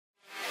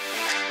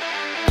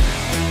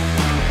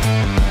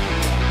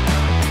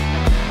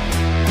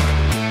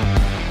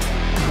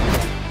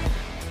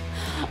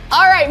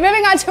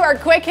on to our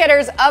quick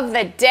hitters of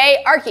the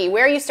day. Arky,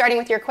 where are you starting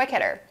with your quick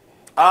hitter?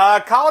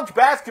 College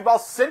basketball,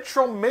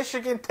 Central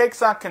Michigan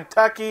takes on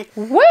Kentucky.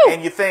 Woo!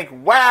 And you think,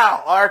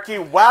 wow,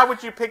 Arky, why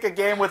would you pick a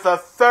game with a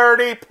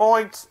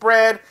 30-point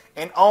spread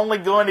and only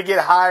going to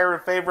get higher in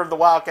favor of the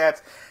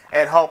Wildcats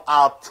at home?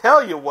 I'll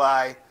tell you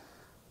why.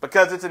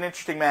 Because it's an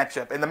interesting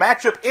matchup. And the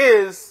matchup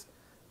is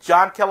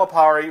John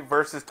Calipari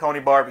versus Tony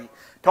Barbee.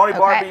 Tony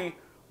Barbee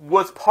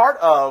was part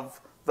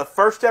of the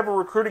first ever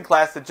recruiting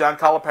class that John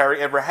Calipari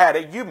ever had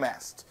at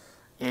UMass.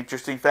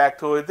 Interesting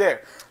factoid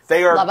there.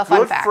 They are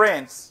good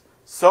friends.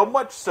 So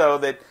much so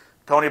that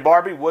Tony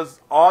Barbee was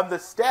on the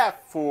staff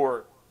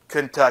for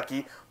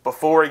Kentucky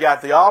before he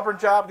got the Auburn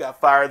job, got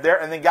fired there,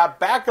 and then got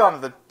back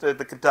on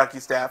the Kentucky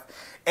staff.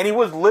 And he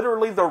was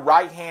literally the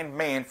right-hand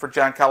man for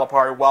John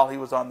Calipari while he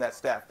was on that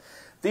staff.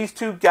 These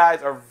two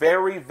guys are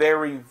very,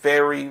 very,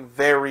 very,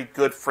 very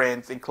good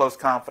friends in close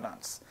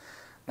confidants.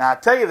 Now, I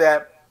tell you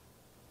that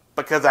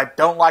because I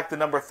don't like the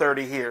number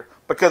 30 here,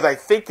 because I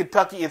think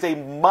Kentucky is a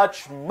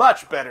much,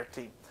 much better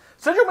team.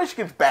 Central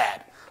Michigan's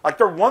bad. Like,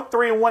 they're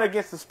 1-3-1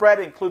 against the spread.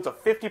 It includes a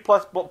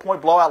 50-plus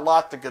point blowout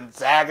loss to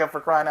Gonzaga,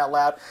 for crying out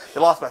loud. They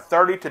lost by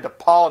 30 to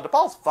DePaul.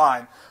 DePaul's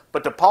fine,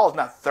 but DePaul is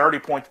not 30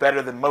 points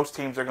better than most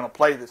teams are going to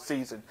play this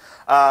season.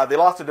 They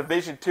lost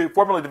to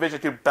formerly Division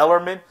II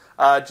Bellarmine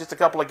just a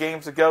couple of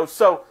games ago.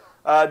 So,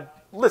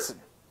 listen,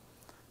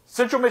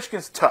 Central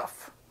Michigan's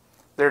tough.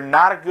 They're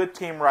not a good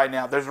team right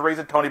now. There's a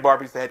reason Tony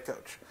Barbee's the head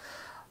coach.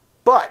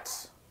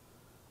 But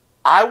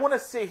I want to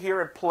sit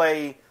here and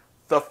play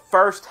the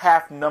first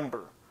half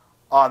number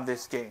on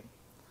this game,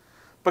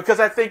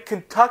 because I think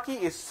Kentucky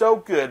is so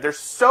good. They're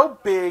so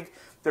big.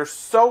 They're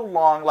so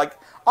long. Like,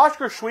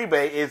 Oscar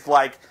Schwebe is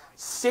like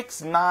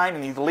 6'9",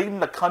 and he's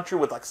leading the country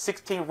with like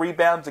 16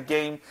 rebounds a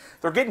game.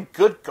 They're getting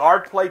good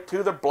guard play,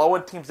 too. They're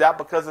blowing teams out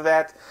because of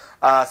that.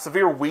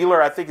 Severe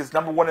Wheeler, I think, is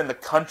number one in the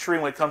country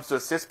when it comes to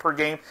assists per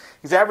game.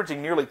 He's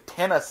averaging nearly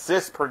 10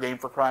 assists per game,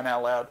 for crying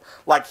out loud.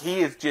 Like,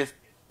 he is just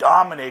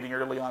dominating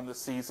early on this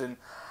season.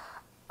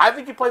 I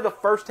think you play the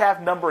first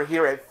half number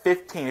here at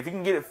 15. If you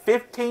can get it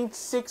 15,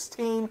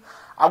 16,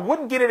 I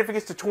wouldn't get it if it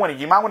gets to 20.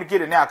 You might want to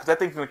get it now because I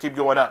think it's going to keep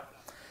going up.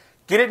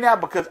 Get it now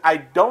because I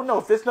don't know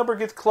if this number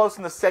gets close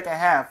in the second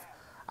half.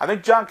 I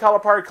think John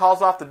Calipari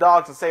calls off the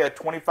Dogs and say a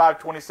 25,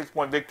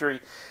 26-point victory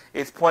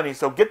is plenty.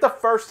 So get the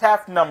first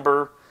half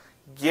number,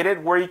 get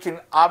it where you can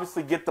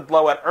obviously get the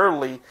blowout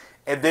early,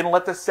 and then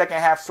let the second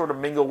half sort of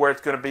mingle where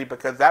it's going to be,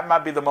 because that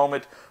might be the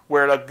moment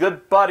where a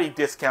good buddy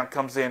discount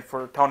comes in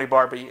for Tony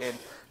Barbee and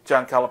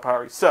John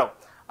Calipari. So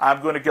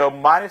I'm going to go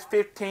minus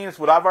 15 is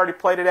what I've already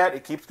played it at.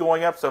 It keeps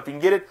going up. So if you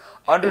can get it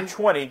under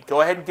 20,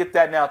 go ahead and get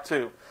that now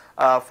too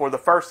for the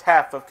first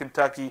half of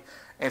Kentucky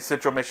and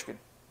Central Michigan.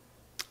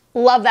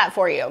 Love that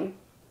for you.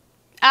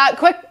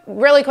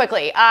 Really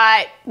quickly,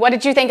 what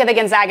did you think of the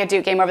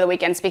Gonzaga-Duke game over the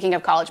weekend, speaking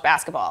of college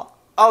basketball?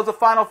 Oh, it was a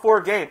Final Four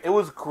game. It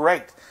was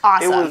great.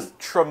 Awesome. It was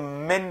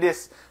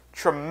tremendous,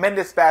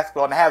 tremendous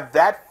basketball. And to have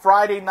that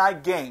Friday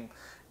night game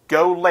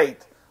go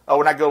late,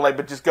 oh, not go late,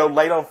 but just go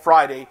late on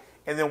Friday,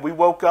 and then we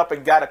woke up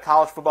and got a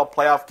college football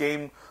playoff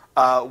game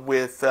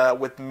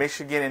with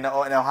Michigan and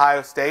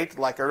Ohio State,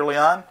 like early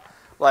on.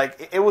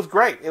 Like, it was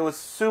great. It was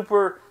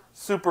super,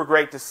 super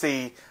great to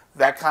see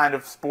that kind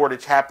of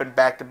sportage happen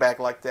back-to-back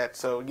like that.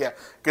 So, yeah,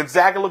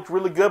 Gonzaga looked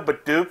really good,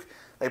 but Duke,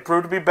 they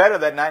proved to be better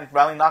that night and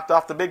finally knocked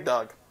off the big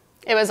dog.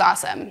 It was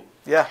awesome.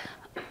 Yeah.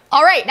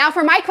 All right, now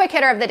for my quick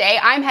hitter of the day,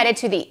 I'm headed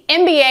to the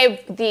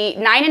NBA, the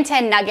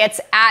 9-10 Nuggets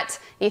at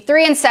the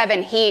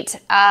 3-7 Heat.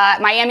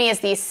 Miami is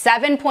the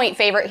 7-point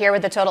favorite here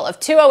with a total of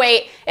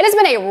 208. It has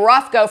been a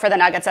rough go for the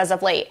Nuggets as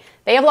of late.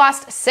 They have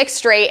lost 6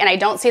 straight, and I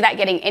don't see that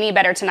getting any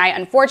better tonight,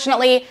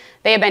 unfortunately.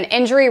 They have been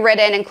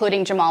injury-ridden,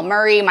 including Jamal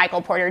Murray,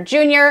 Michael Porter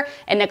Jr.,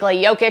 and Nikola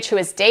Jokic, who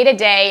is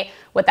day-to-day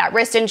with that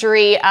wrist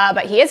injury,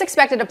 but he is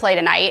expected to play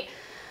tonight.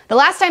 The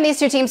last time these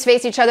two teams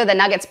faced each other, the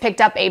Nuggets picked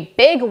up a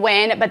big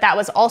win, but that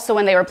was also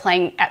when they were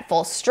playing at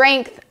full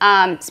strength.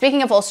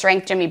 Speaking of full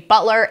strength, Jimmy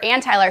Butler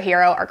and Tyler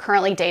Hero are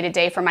currently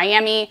day-to-day for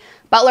Miami.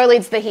 Butler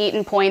leads the Heat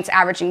in points,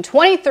 averaging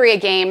 23 a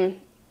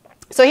game.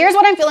 So here's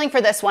what I'm feeling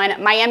for this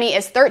one. Miami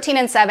is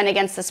 13-7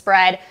 against the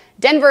spread.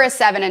 Denver is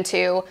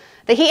 7-2.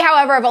 The Heat,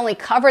 however, have only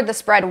covered the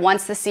spread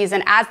once this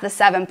season as the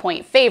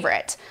 7-point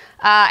favorite.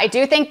 I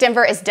do think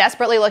Denver is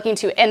desperately looking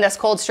to end this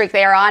cold streak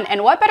they are on,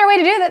 and what better way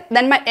to do that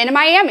than in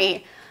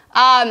Miami?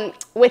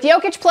 With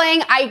Jokic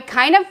playing,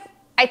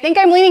 I think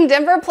I'm leaning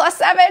Denver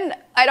 +7.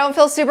 I don't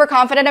feel super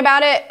confident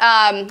about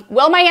it.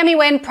 Will Miami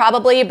win?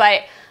 Probably,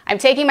 but I'm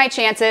taking my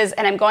chances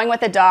and I'm going with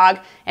the dog.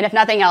 And if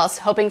nothing else,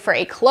 hoping for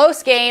a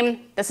close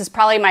game. This is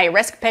probably my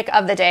risk pick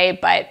of the day,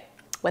 but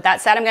with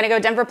that said, I'm going to go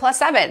Denver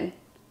 +7.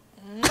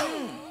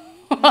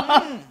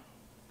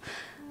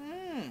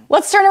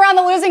 Let's turn around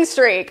the losing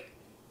streak.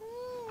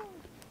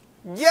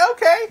 Yeah,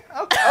 okay.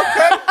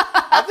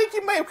 I think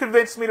you may have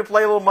convinced me to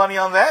play a little money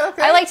on that.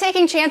 Okay. I like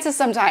taking chances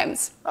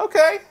sometimes.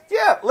 Okay,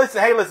 yeah.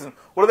 Listen.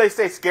 What do they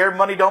say? Scared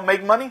money don't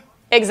make money?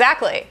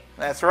 Exactly.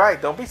 That's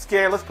right. Don't be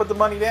scared. Let's put the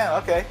money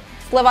down. Okay.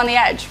 Live on the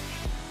edge.